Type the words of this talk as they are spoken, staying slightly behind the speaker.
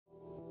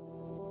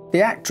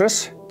The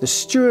actress, the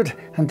steward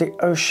and the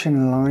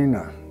ocean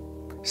liner.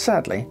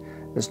 Sadly,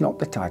 there's not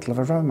the title of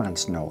a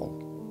romance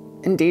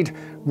novel. Indeed,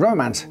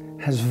 romance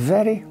has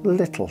very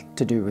little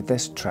to do with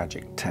this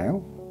tragic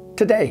tale.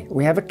 Today,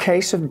 we have a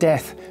case of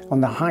death on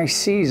the high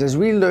seas as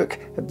we look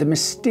at the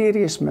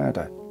mysterious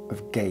murder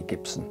of Gay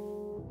Gibson.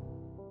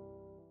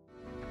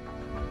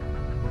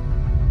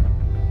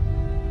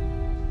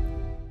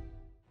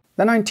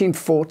 The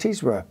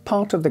 1940s were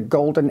part of the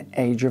golden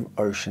age of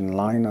ocean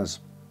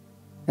liners.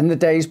 In the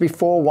days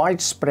before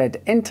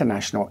widespread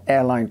international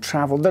airline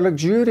travel, the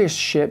luxurious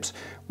ships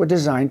were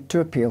designed to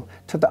appeal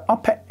to the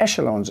upper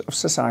echelons of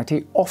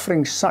society,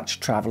 offering such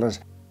travellers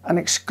an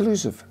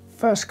exclusive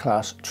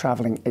first-class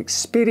travelling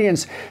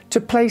experience to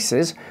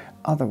places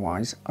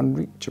otherwise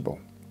unreachable.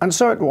 And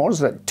so it was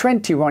that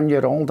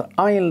 21-year-old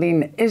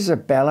Eileen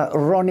Isabella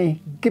Ronnie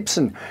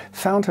Gibson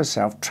found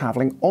herself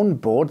travelling on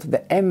board the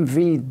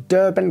MV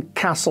Durban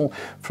Castle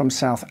from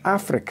South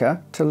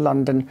Africa to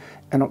London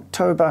in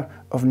October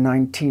of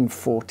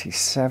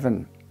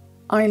 1947.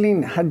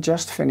 Eileen had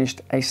just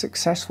finished a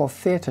successful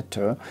theatre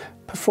tour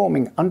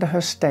performing under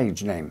her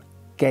stage name,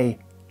 Gay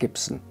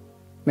Gibson.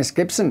 Miss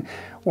Gibson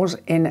was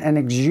in an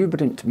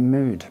exuberant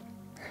mood.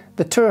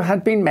 The tour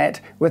had been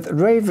met with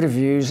rave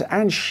reviews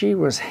and she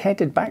was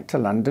headed back to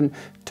London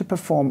to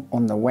perform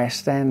on the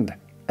West End,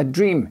 a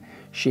dream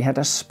she had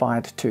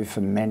aspired to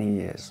for many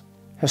years.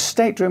 Her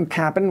stateroom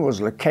cabin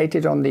was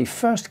located on the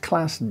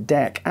first-class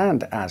deck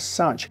and, as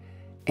such,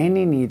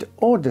 any need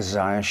or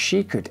desire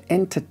she could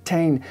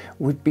entertain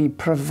would be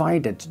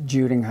provided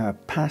during her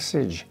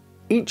passage.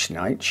 Each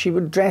night she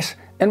would dress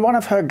in one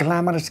of her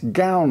glamorous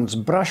gowns,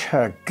 brush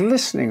her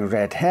glistening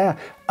red hair,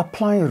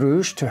 apply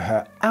rouge to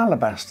her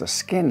alabaster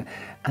skin,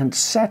 and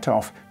set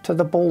off to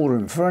the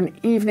ballroom for an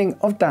evening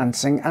of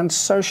dancing and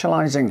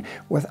socializing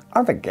with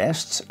other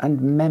guests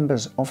and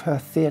members of her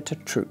theatre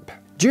troupe.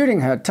 During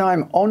her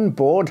time on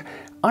board,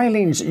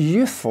 Eileen's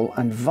youthful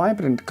and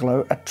vibrant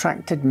glow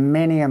attracted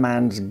many a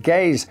man's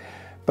gaze,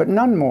 but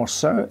none more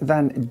so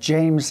than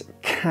James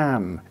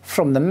Camb.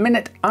 From the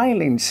minute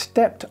Eileen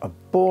stepped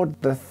aboard,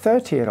 the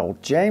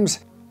 30-year-old James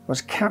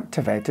was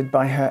captivated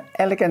by her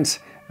elegance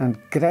and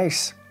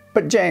grace.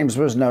 But James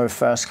was no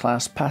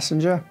first-class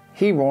passenger.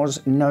 He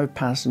was no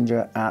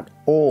passenger at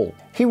all.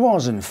 He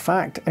was, in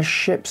fact, a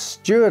ship's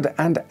steward,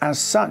 and as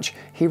such,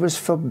 he was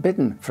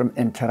forbidden from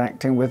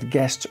interacting with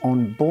guests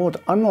on board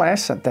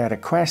unless, at their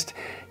request,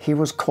 he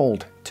was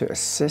called to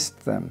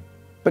assist them.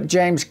 But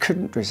James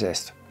couldn't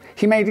resist.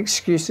 He made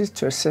excuses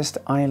to assist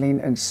Eileen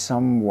in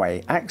some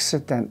way,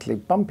 accidentally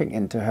bumping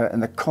into her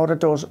in the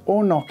corridors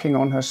or knocking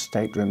on her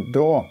stateroom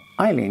door.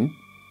 Eileen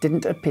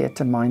didn't appear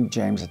to mind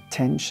James'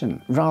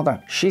 attention.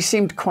 Rather, she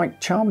seemed quite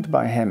charmed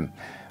by him,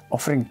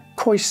 offering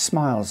coy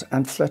smiles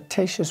and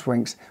flirtatious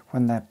winks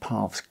when their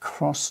paths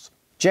crossed.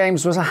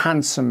 James was a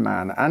handsome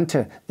man, and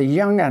to the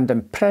young and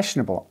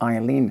impressionable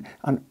Eileen,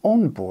 an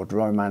on-board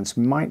romance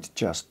might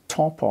just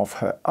top off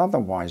her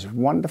otherwise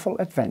wonderful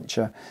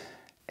adventure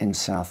in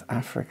South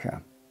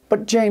Africa.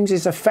 But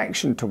James's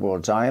affection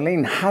towards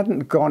Eileen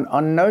hadn't gone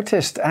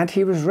unnoticed, and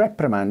he was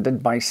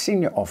reprimanded by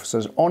senior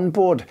officers on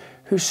board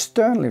who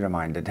sternly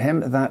reminded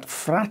him that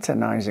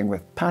fraternizing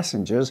with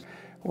passengers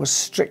was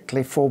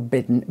strictly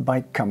forbidden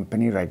by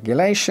company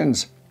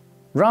regulations.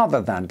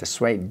 Rather than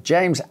dissuade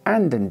James,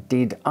 and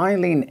indeed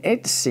Eileen,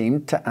 it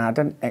seemed to add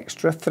an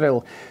extra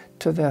thrill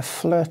to their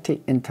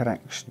flirty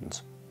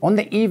interactions. On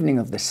the evening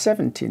of the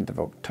 17th of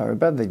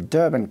October, the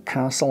Durban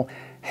Castle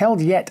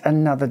held yet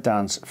another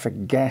dance for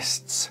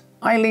guests.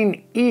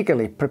 Eileen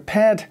eagerly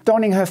prepared,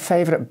 donning her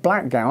favourite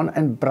black gown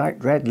and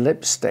bright red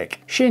lipstick.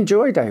 She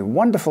enjoyed a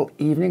wonderful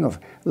evening of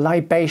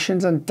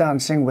libations and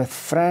dancing with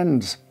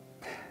friends.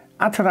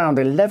 At around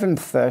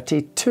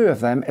 11:30, two of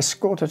them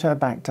escorted her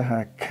back to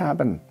her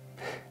cabin.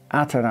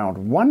 At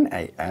around 1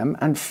 a.m,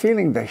 and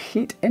feeling the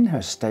heat in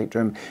her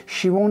stateroom,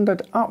 she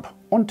wandered up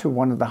onto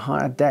one of the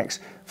higher decks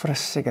for a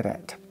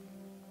cigarette.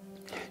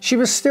 She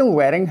was still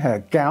wearing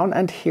her gown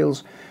and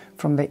heels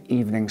from the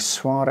evening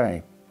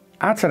soiree.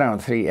 At around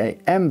 3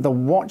 a.m, the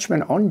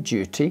watchman on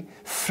duty,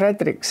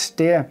 Frederick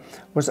Steer,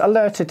 was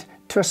alerted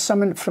to a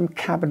summons from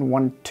cabin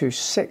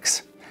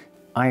 126,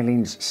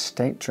 Eileen's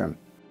stateroom.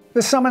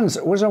 The summons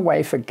was a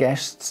way for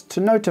guests to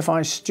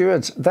notify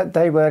stewards that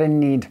they were in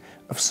need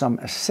of some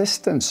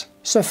assistance.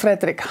 So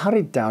Frederick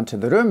hurried down to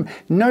the room,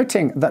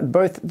 noting that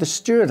both the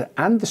steward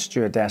and the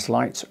stewardess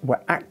lights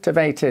were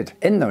activated.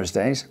 In those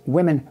days,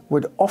 women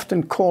would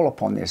often call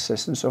upon the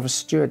assistance of a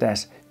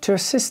stewardess to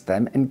assist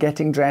them in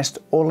getting dressed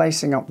or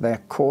lacing up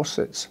their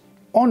corsets.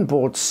 On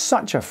board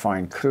such a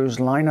fine cruise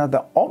liner,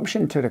 the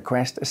option to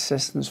request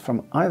assistance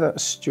from either a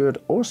steward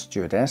or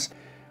stewardess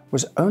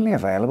was only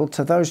available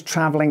to those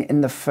travelling in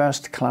the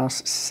first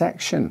class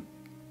section.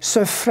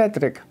 Sir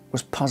Frederick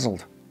was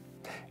puzzled.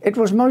 It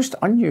was most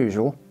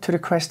unusual to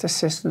request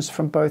assistance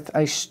from both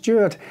a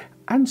steward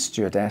and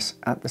stewardess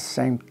at the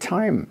same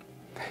time.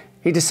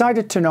 He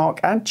decided to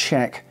knock and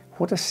check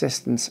what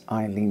assistance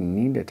Eileen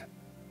needed.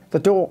 The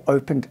door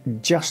opened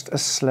just a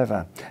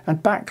sliver,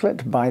 and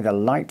backlit by the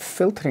light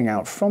filtering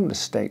out from the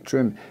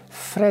stateroom,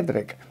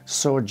 Frederick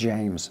saw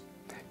James.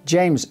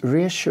 James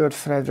reassured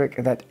Frederick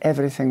that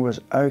everything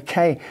was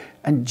okay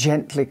and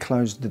gently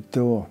closed the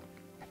door.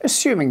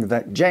 Assuming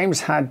that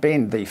James had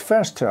been the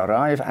first to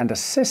arrive and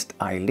assist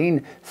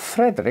Eileen,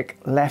 Frederick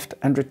left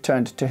and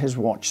returned to his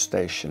watch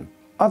station.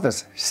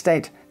 Others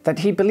state that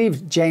he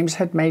believed James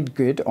had made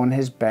good on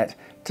his bet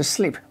to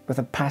sleep with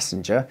a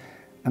passenger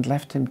and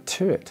left him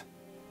to it.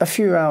 A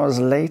few hours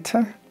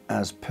later,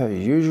 as per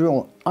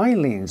usual,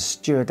 Eileen's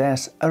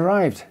stewardess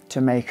arrived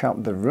to make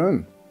up the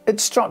room. It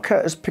struck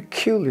her as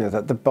peculiar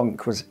that the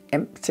bunk was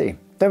empty.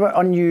 There were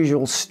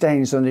unusual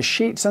stains on the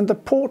sheets and the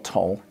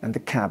porthole in the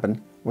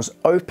cabin was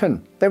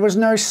open. There was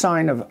no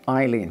sign of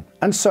Eileen,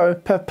 and so,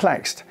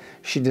 perplexed,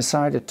 she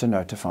decided to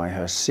notify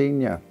her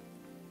senior.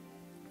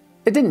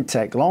 It didn't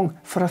take long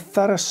for a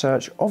thorough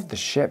search of the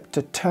ship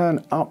to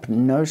turn up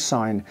no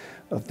sign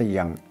of the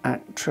young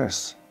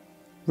actress.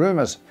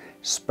 Rumours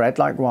spread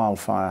like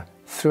wildfire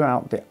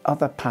throughout the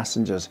other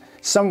passengers.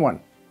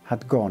 Someone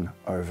had gone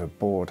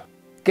overboard.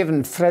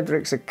 Given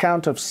Frederick's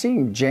account of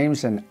seeing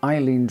James in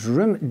Eileen's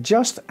room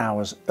just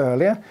hours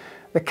earlier,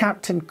 the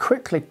captain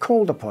quickly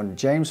called upon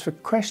James for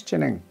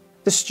questioning.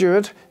 The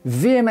steward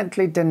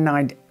vehemently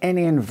denied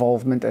any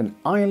involvement in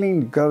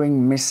Eileen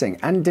going missing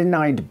and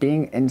denied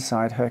being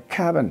inside her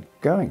cabin,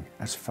 going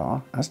as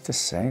far as to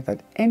say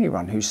that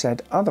anyone who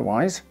said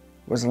otherwise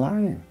was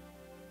lying.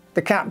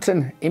 The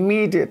captain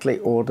immediately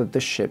ordered the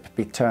ship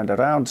be turned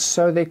around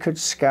so they could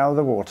scour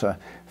the water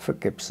for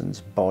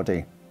Gibson's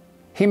body.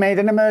 He made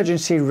an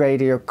emergency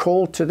radio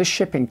call to the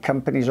shipping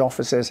company's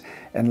offices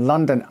in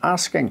London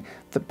asking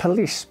that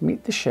police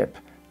meet the ship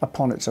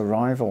upon its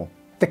arrival.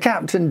 The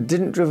captain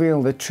didn't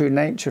reveal the true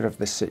nature of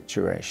the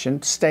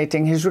situation,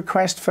 stating his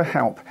request for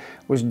help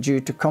was due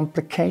to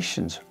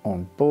complications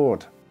on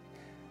board.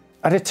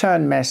 A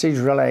return message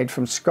relayed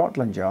from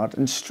Scotland Yard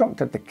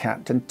instructed the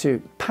captain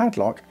to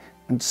padlock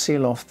and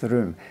seal off the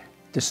room,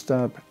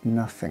 disturb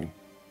nothing.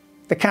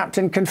 The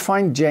captain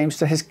confined James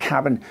to his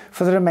cabin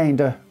for the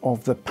remainder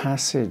of the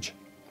passage.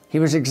 He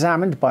was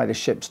examined by the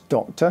ship's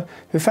doctor,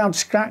 who found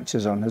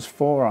scratches on his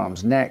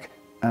forearms, neck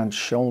and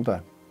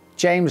shoulder.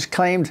 James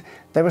claimed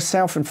they were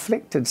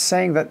self-inflicted,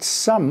 saying that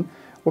some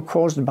were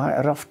caused by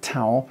a rough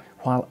towel,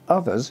 while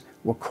others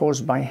were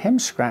caused by him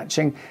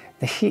scratching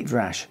the heat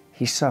rash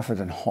he suffered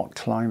in hot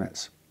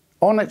climates.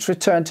 On its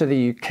return to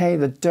the UK,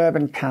 the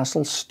Durban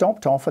Castle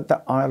stopped off at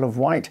the Isle of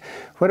Wight,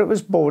 where it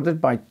was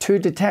boarded by 2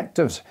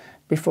 detectives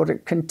before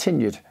it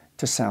continued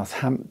to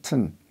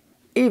Southampton.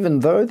 Even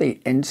though the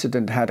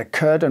incident had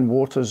occurred in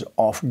waters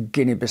off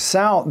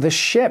Guinea-Bissau, the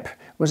ship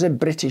was a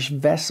British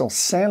vessel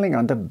sailing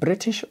under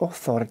British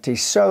authority,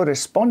 so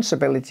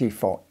responsibility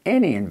for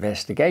any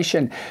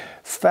investigation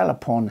fell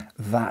upon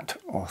that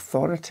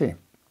authority.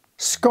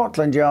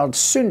 Scotland Yard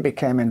soon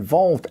became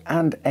involved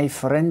and a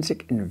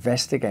forensic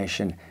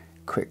investigation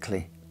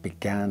quickly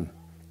began.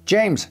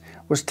 James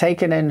was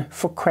taken in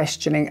for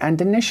questioning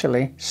and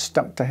initially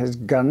stuck to his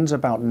guns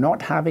about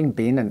not having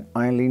been in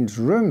Eileen's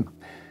room.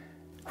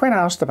 When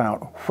asked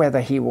about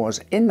whether he was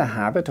in the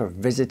habit of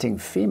visiting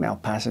female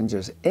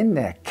passengers in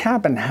their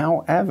cabin,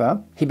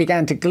 however, he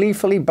began to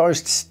gleefully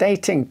boast,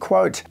 stating,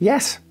 quote,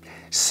 "Yes,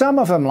 some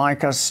of them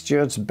like us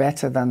stewards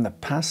better than the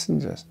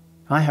passengers.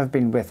 I have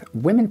been with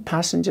women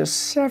passengers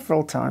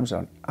several times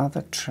on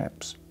other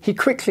trips." He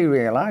quickly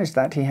realized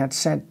that he had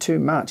said too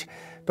much,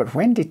 but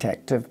when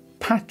Detective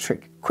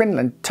Patrick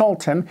Quinlan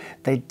told him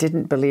they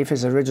didn't believe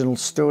his original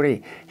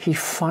story, he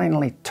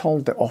finally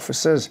told the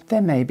officers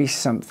there may be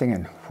something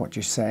in what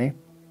you say.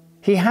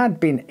 He had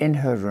been in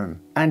her room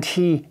and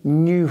he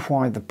knew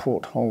why the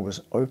porthole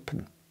was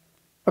open.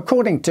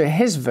 According to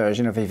his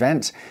version of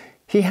events,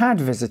 he had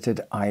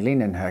visited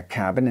Eileen in her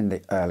cabin in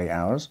the early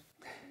hours.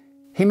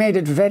 He made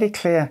it very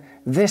clear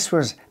this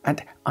was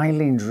at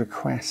Eileen's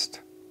request.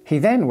 He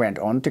then went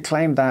on to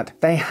claim that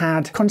they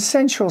had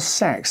consensual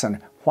sex, and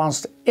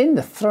whilst in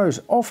the throes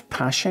of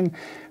passion,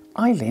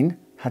 Eileen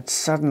had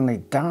suddenly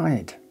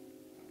died.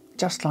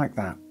 Just like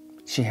that,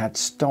 she had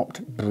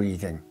stopped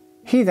breathing.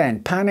 He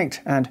then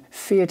panicked and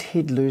feared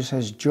he'd lose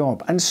his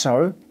job, and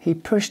so he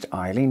pushed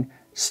Eileen,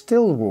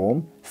 still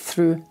warm,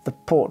 through the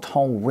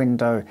porthole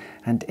window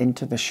and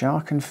into the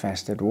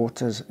shark-infested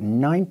waters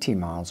 90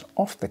 miles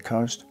off the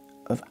coast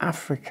of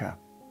Africa.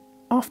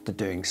 After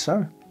doing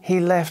so, he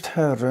left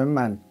her room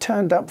and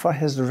turned up for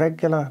his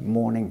regular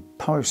morning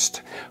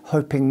post,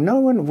 hoping no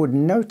one would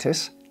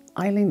notice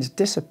Eileen's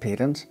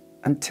disappearance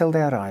until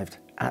they arrived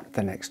at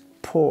the next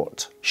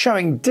port.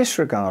 Showing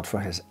disregard for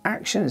his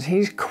actions,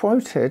 he's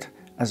quoted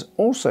as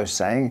also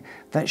saying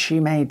that she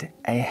made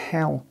a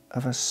hell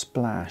of a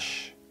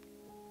splash.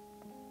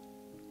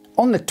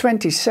 On the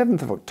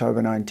 27th of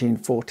October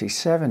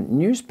 1947,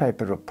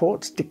 newspaper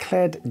reports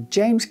declared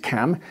James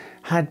Camb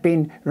had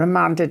been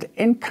remanded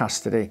in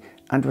custody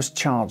and was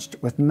charged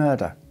with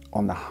murder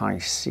on the high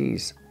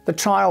seas. The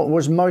trial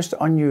was most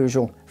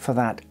unusual for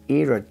that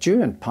era,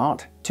 due in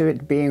part to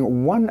it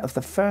being one of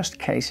the first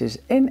cases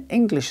in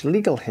English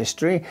legal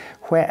history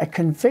where a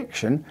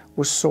conviction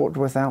was sought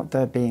without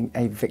there being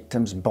a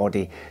victim's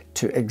body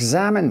to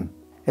examine.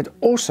 It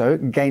also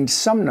gained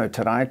some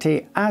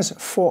notoriety as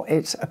for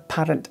its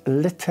apparent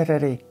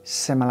literary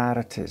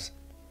similarities.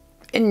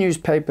 In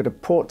newspaper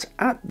reports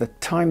at the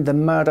time, the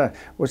murder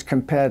was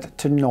compared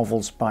to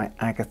novels by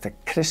Agatha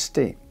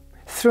Christie.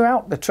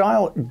 Throughout the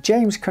trial,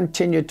 James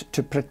continued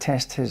to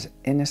protest his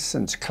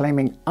innocence,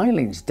 claiming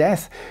Eileen's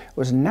death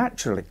was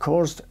naturally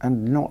caused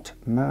and not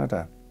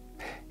murder.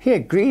 He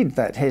agreed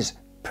that his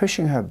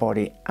pushing her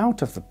body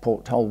out of the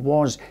porthole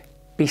was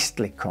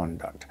beastly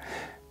conduct,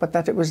 but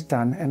that it was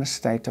done in a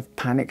state of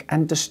panic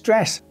and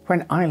distress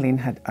when Eileen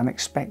had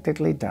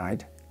unexpectedly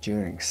died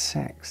during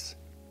sex.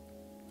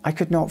 I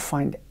could not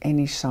find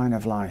any sign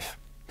of life.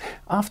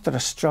 After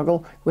a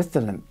struggle with the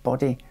limp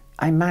body,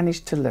 I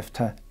managed to lift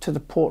her to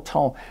the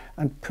porthole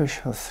and push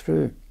her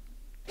through.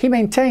 He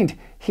maintained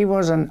he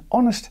was an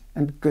honest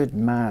and good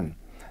man,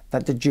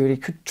 that the jury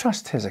could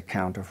trust his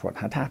account of what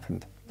had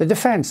happened. The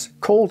defence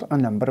called a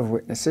number of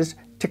witnesses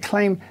to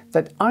claim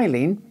that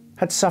Eileen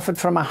had suffered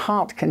from a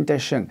heart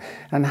condition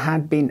and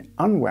had been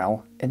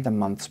unwell in the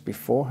months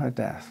before her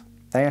death.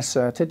 They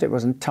asserted it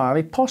was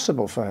entirely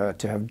possible for her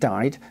to have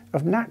died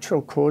of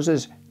natural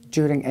causes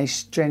during a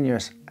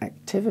strenuous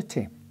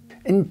activity.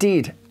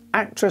 Indeed,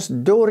 actress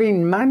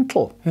Doreen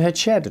Mantle, who had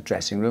shared a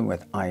dressing room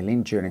with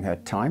Eileen during her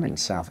time in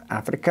South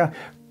Africa,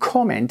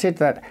 commented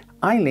that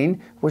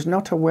Eileen was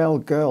not a well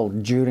girl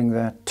during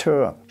their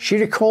tour. She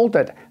recalled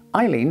that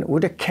Eileen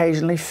would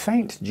occasionally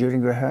faint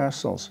during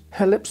rehearsals.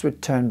 Her lips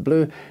would turn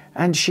blue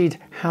and she'd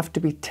have to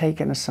be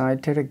taken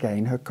aside to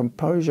regain her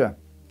composure.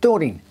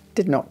 Doreen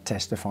did not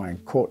testify in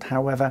court,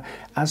 however,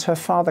 as her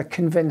father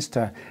convinced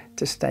her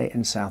to stay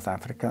in South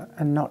Africa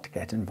and not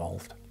get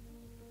involved.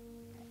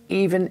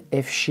 Even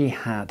if she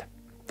had,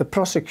 the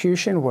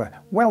prosecution were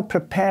well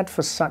prepared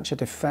for such a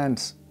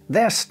defence.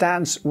 Their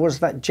stance was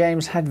that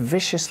James had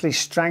viciously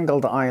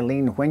strangled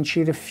Eileen when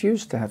she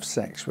refused to have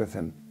sex with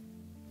him.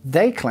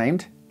 They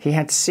claimed he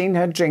had seen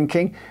her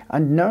drinking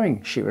and,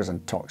 knowing she was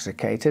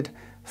intoxicated,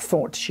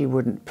 thought she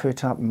wouldn't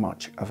put up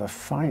much of a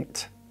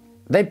fight.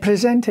 They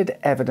presented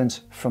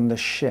evidence from the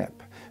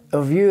ship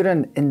of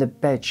urine in the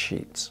bed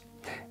sheets.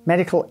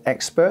 Medical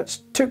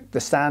experts took the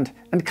stand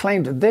and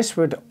claimed this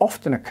would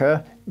often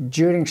occur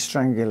during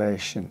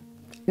strangulation.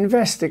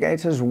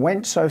 Investigators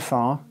went so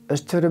far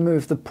as to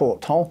remove the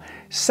porthole,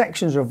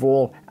 sections of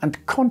wall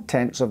and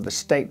contents of the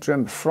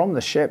stateroom from the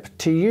ship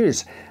to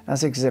use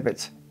as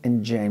exhibits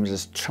in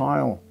James's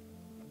trial.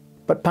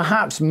 But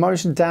perhaps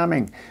most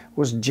damning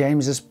was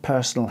James's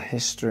personal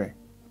history.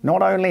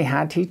 Not only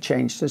had he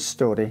changed his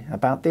story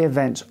about the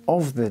events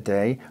of the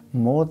day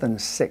more than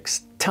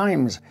 6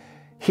 times,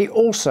 he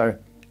also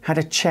had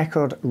a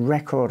checkered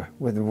record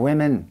with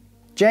women.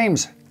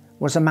 James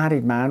was a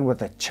married man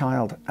with a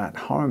child at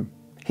home.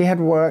 He had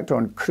worked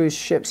on cruise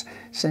ships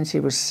since he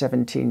was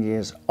 17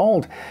 years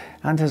old,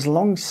 and his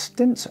long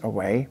stints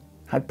away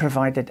had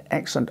provided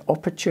excellent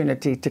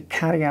opportunity to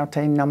carry out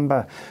a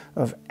number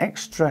of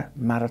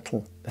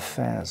extramarital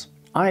affairs.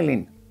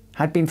 Eileen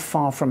had been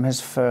far from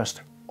his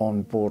first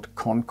on-board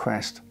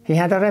conquest. He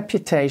had a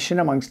reputation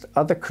amongst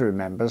other crew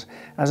members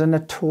as a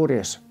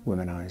notorious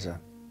womanizer.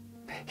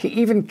 He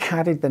even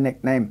carried the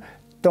nickname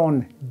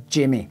Don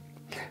Jimmy,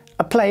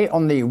 a play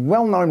on the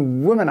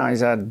well-known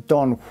womanizer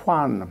Don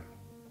Juan.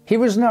 He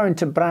was known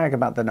to brag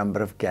about the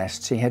number of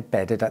guests he had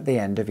bedded at the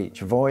end of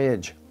each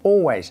voyage,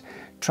 always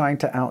trying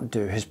to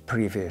outdo his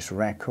previous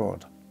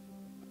record.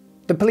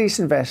 The police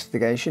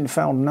investigation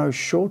found no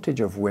shortage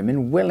of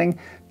women willing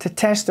to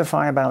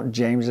testify about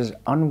James's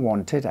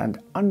unwanted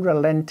and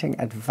unrelenting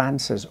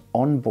advances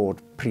on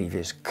board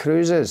previous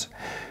cruises.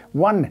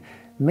 One,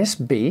 Miss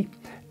B,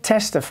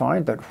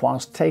 testified that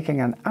whilst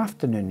taking an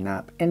afternoon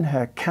nap in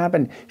her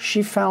cabin,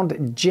 she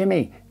found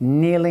Jimmy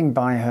kneeling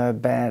by her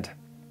bed.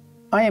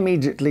 I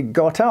immediately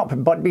got up,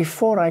 but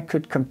before I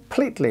could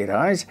completely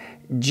rise,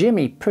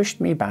 Jimmy pushed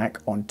me back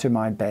onto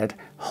my bed,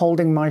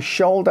 holding my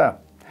shoulder.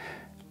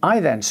 I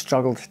then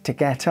struggled to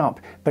get up,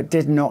 but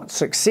did not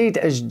succeed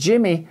as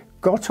Jimmy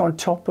got on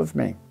top of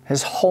me,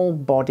 his whole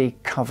body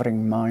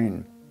covering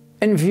mine.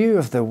 In view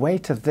of the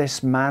weight of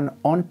this man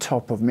on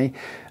top of me,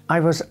 I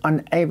was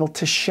unable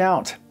to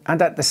shout,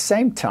 and at the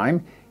same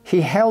time,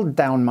 he held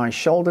down my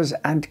shoulders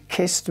and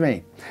kissed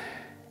me.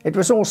 It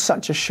was all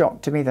such a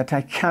shock to me that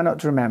I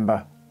cannot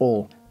remember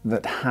all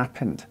that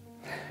happened.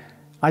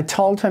 I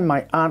told him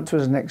my aunt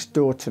was next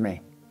door to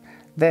me.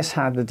 This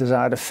had the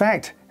desired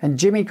effect, and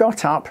Jimmy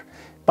got up,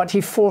 but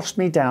he forced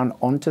me down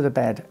onto the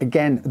bed.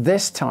 Again,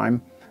 this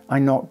time I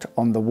knocked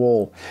on the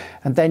wall,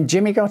 and then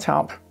Jimmy got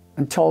up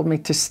and told me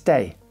to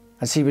stay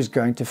as he was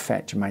going to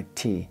fetch my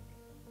tea.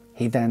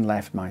 He then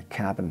left my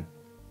cabin.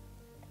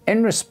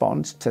 In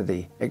response to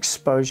the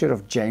exposure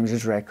of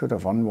James's record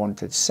of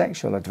unwanted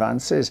sexual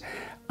advances,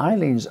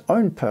 Eileen's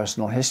own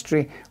personal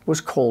history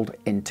was called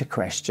into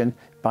question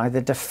by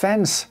the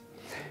defence.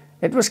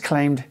 It was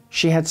claimed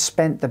she had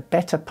spent the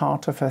better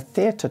part of her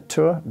theatre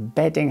tour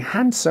bedding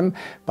handsome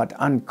but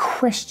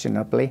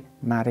unquestionably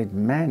married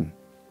men.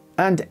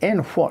 And in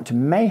what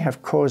may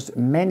have caused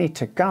many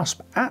to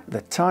gasp at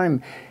the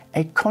time,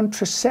 a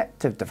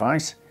contraceptive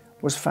device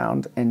was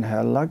found in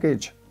her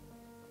luggage.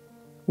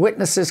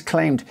 Witnesses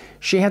claimed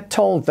she had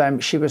told them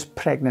she was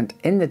pregnant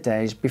in the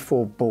days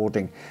before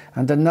boarding,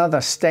 and another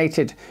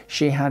stated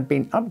she had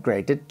been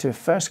upgraded to a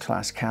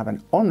first-class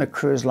cabin on the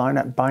cruise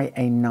liner by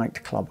a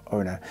nightclub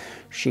owner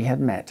she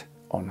had met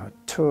on her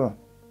tour.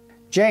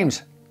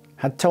 James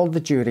had told the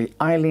jury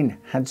Eileen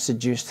had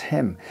seduced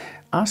him,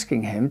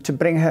 asking him to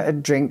bring her a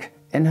drink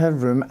in her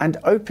room and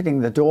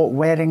opening the door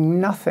wearing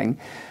nothing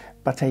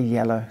but a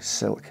yellow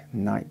silk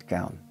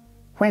nightgown.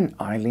 When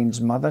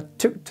Eileen's mother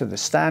took to the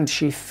stand,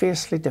 she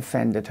fiercely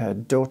defended her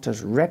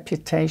daughter's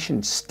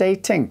reputation,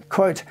 stating,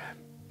 quote,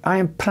 "I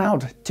am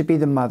proud to be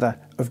the mother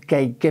of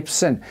Gay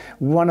Gibson,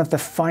 one of the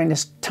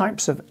finest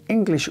types of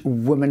English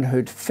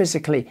womanhood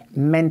physically,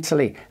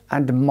 mentally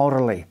and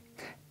morally,"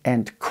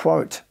 end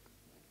quote.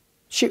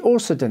 She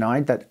also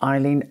denied that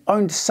Eileen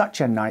owned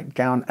such a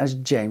nightgown as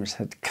James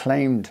had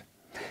claimed.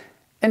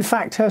 In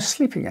fact, her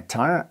sleeping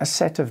attire, a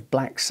set of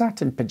black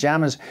satin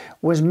pyjamas,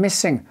 was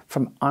missing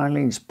from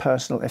Eileen's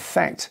personal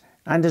effects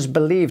and is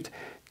believed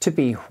to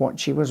be what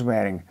she was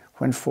wearing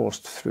when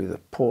forced through the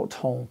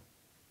porthole.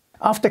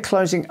 After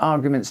closing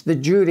arguments, the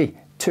jury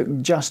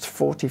took just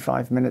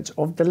 45 minutes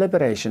of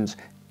deliberations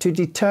to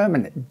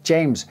determine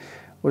James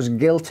was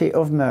guilty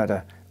of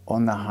murder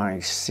on the high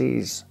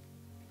seas.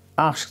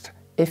 Asked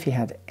if he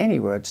had any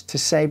words to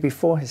say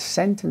before his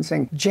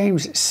sentencing,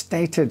 James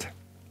stated,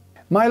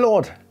 "My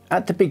lord,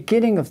 at the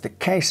beginning of the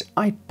case,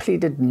 I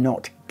pleaded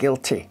not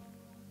guilty.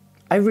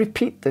 I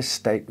repeat this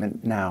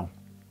statement now.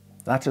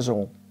 That is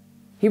all."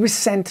 He was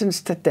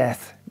sentenced to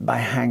death by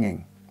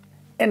hanging.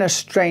 In a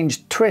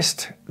strange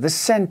twist, the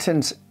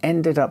sentence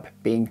ended up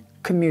being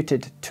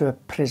commuted to a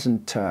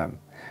prison term.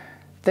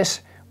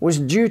 This was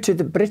due to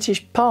the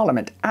British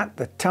Parliament at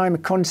the time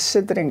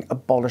considering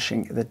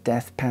abolishing the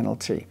death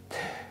penalty.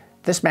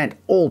 This meant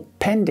all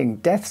pending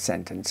death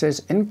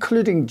sentences,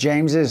 including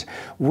James's,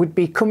 would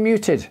be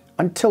commuted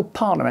until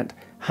Parliament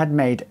had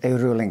made a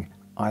ruling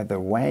either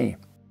way.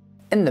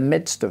 In the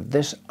midst of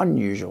this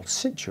unusual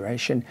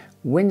situation,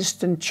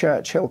 Winston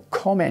Churchill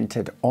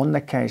commented on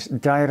the case,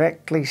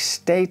 directly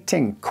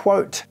stating,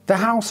 quote, "The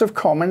House of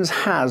Commons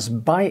has,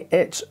 by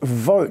its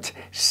vote,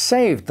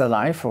 saved the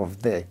life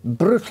of the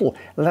brutal,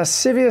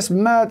 lascivious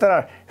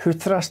murderer who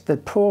thrust the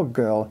poor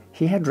girl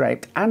he had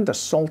raped and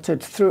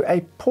assaulted through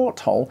a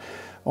porthole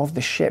of the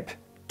ship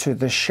to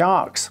the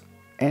sharks,"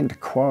 end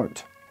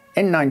quote.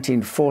 In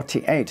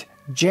 1948,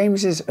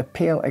 James's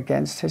appeal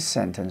against his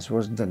sentence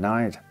was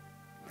denied.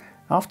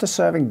 After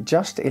serving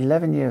just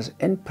 11 years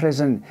in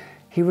prison,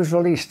 he was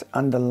released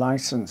under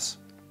license.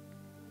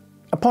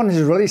 Upon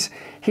his release,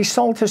 he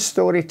sold his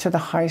story to the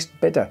highest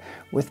bidder,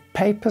 with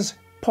papers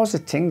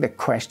positing the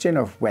question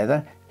of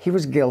whether he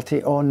was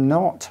guilty or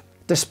not.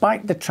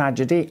 Despite the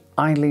tragedy,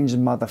 Eileen's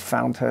mother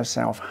found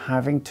herself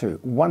having to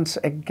once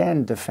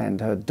again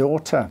defend her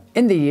daughter.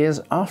 In the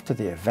years after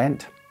the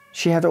event,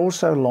 she had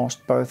also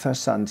lost both her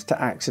sons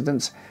to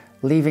accidents,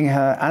 leaving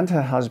her and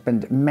her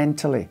husband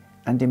mentally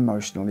and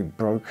emotionally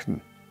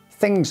broken.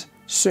 Things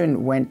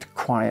soon went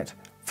quiet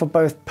for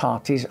both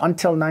parties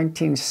until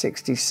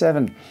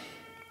 1967,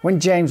 when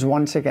James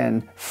once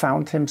again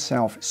found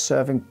himself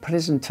serving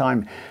prison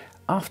time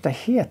after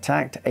he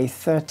attacked a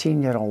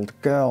 13-year-old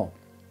girl.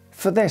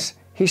 For this,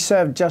 he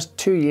served just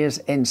 2 years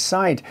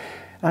inside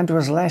and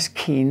was less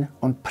keen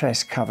on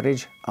press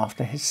coverage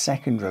after his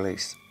second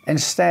release.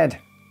 Instead,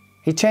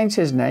 he changed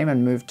his name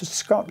and moved to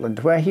Scotland,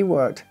 where he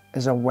worked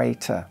as a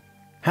waiter.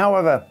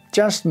 However,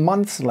 just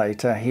months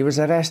later, he was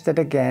arrested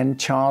again,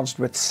 charged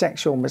with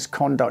sexual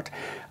misconduct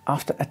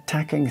after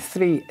attacking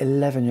 3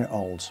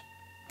 11-year-olds.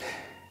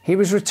 He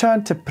was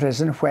returned to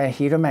prison, where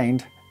he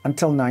remained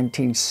until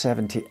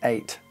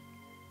 1978.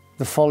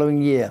 The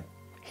following year,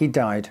 he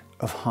died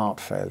of heart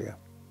failure.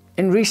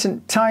 In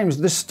recent times,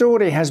 the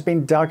story has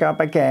been dug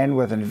up again,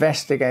 with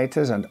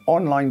investigators and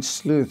online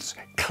sleuths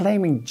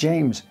claiming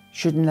James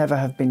should never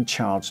have been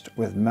charged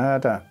with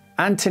murder.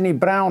 Anthony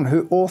Brown,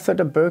 who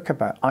authored a book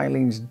about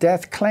Eileen's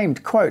death,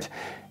 claimed, quote,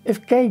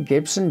 "If Gay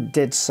Gibson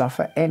did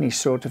suffer any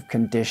sort of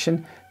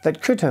condition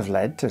that could have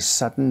led to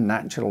sudden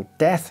natural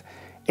death,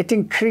 it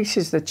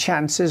increases the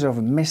chances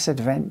of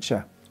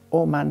misadventure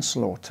or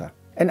manslaughter.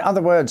 In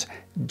other words,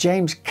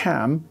 James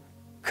Camb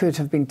could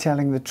have been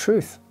telling the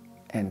truth,"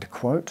 end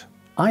quote.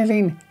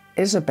 Eileen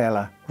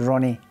Isabella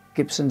Ronnie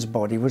Gibson's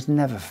body was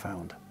never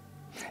found.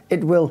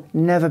 It will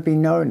never be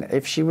known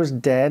if she was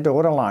dead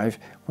or alive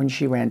when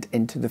she went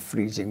into the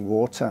freezing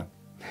water.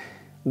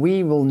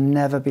 We will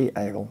never be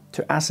able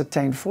to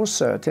ascertain for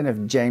certain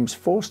if James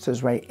forced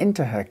his way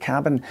into her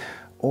cabin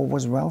or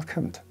was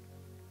welcomed.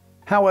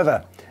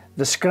 However,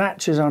 the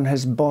scratches on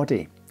his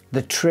body,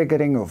 the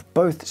triggering of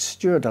both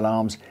steward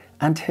alarms,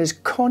 and his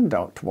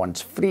conduct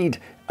once freed,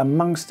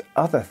 amongst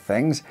other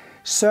things,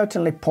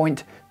 certainly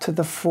point to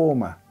the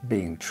former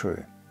being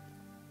true.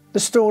 The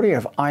story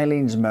of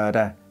Eileen's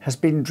murder has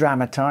been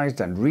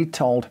dramatised and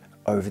retold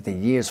over the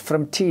years,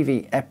 from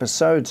TV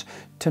episodes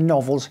to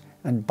novels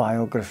and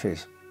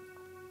biographies.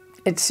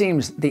 It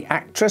seems the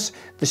actress,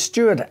 the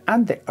steward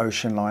and the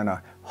ocean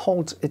liner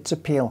holds its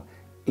appeal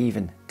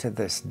even to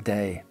this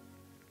day.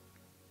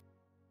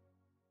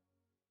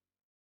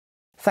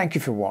 Thank you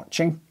for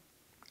watching.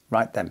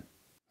 Right then,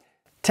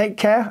 take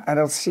care, and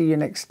I'll see you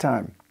next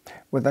time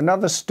with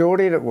another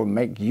story that will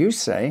make you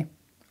say,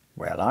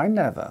 "Well, I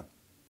never."